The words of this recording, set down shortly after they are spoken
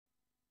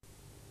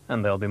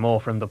And there'll be more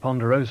from the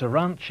Ponderosa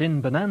Ranch in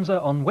Bonanza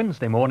on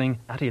Wednesday morning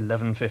at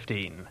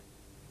 11:15.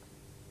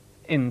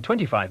 In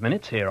 25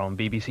 minutes here on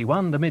BBC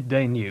One, the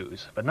midday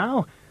news. But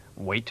now,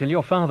 wait till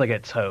your father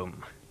gets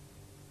home.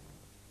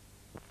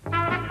 I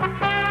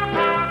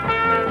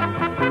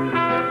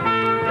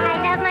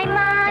love my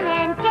mom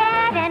and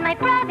dad and my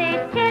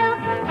brothers too,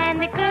 and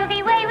the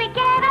groovy way we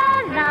get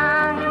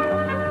along.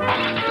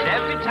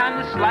 Every time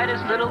the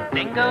slightest little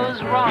thing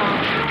goes wrong,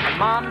 my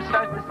mom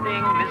starts to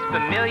sing this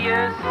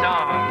familiar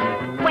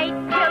song. Wait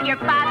till your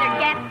father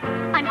gets,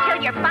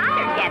 until your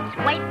father gets,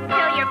 wait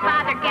till your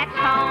father gets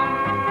home.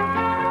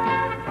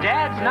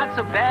 Dad's not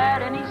so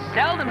bad and he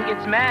seldom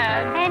gets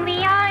mad, And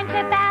we aren't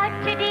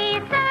about to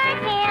desert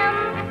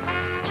him.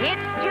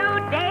 Kids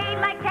today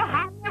like to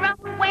have their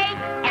own way,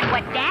 and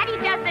what Daddy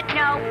doesn't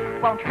know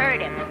won't hurt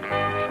him.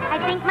 I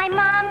think my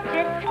mom's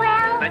just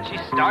swell. but she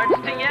starts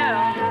to yell.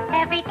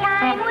 Every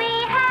time we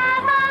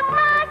have a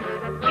fuss,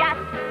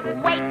 just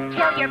wait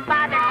till your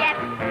father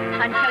gets,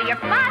 until your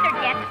father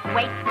gets,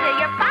 wait till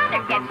your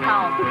father gets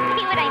home.